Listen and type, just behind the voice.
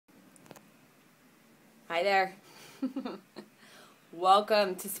Hi there.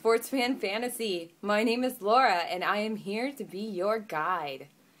 Welcome to Sports Fan Fantasy. My name is Laura and I am here to be your guide.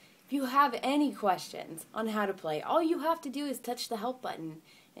 If you have any questions on how to play, all you have to do is touch the help button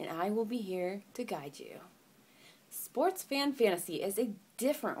and I will be here to guide you. Sports Fan Fantasy is a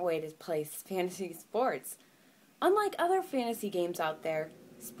different way to play fantasy sports. Unlike other fantasy games out there,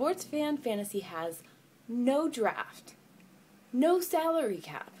 Sports Fan Fantasy has no draft, no salary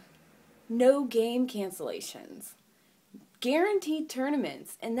cap, no game cancellations, guaranteed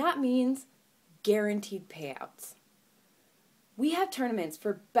tournaments, and that means guaranteed payouts. We have tournaments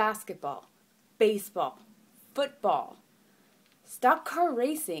for basketball, baseball, football, stock car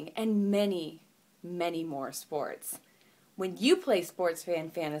racing, and many, many more sports. When you play Sports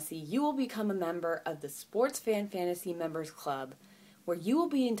Fan Fantasy, you will become a member of the Sports Fan Fantasy Members Club, where you will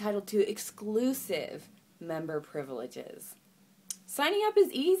be entitled to exclusive member privileges. Signing up is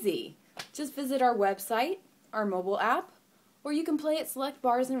easy. Just visit our website, our mobile app, or you can play at select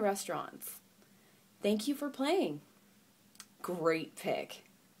bars and restaurants. Thank you for playing. Great pick.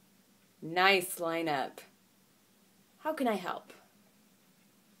 Nice lineup. How can I help?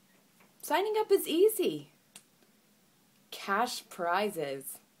 Signing up is easy. Cash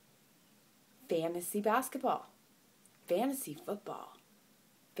prizes. Fantasy basketball. Fantasy football.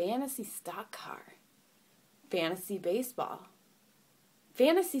 Fantasy stock car. Fantasy baseball.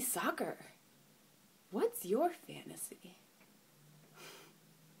 Fantasy soccer. What's your fantasy?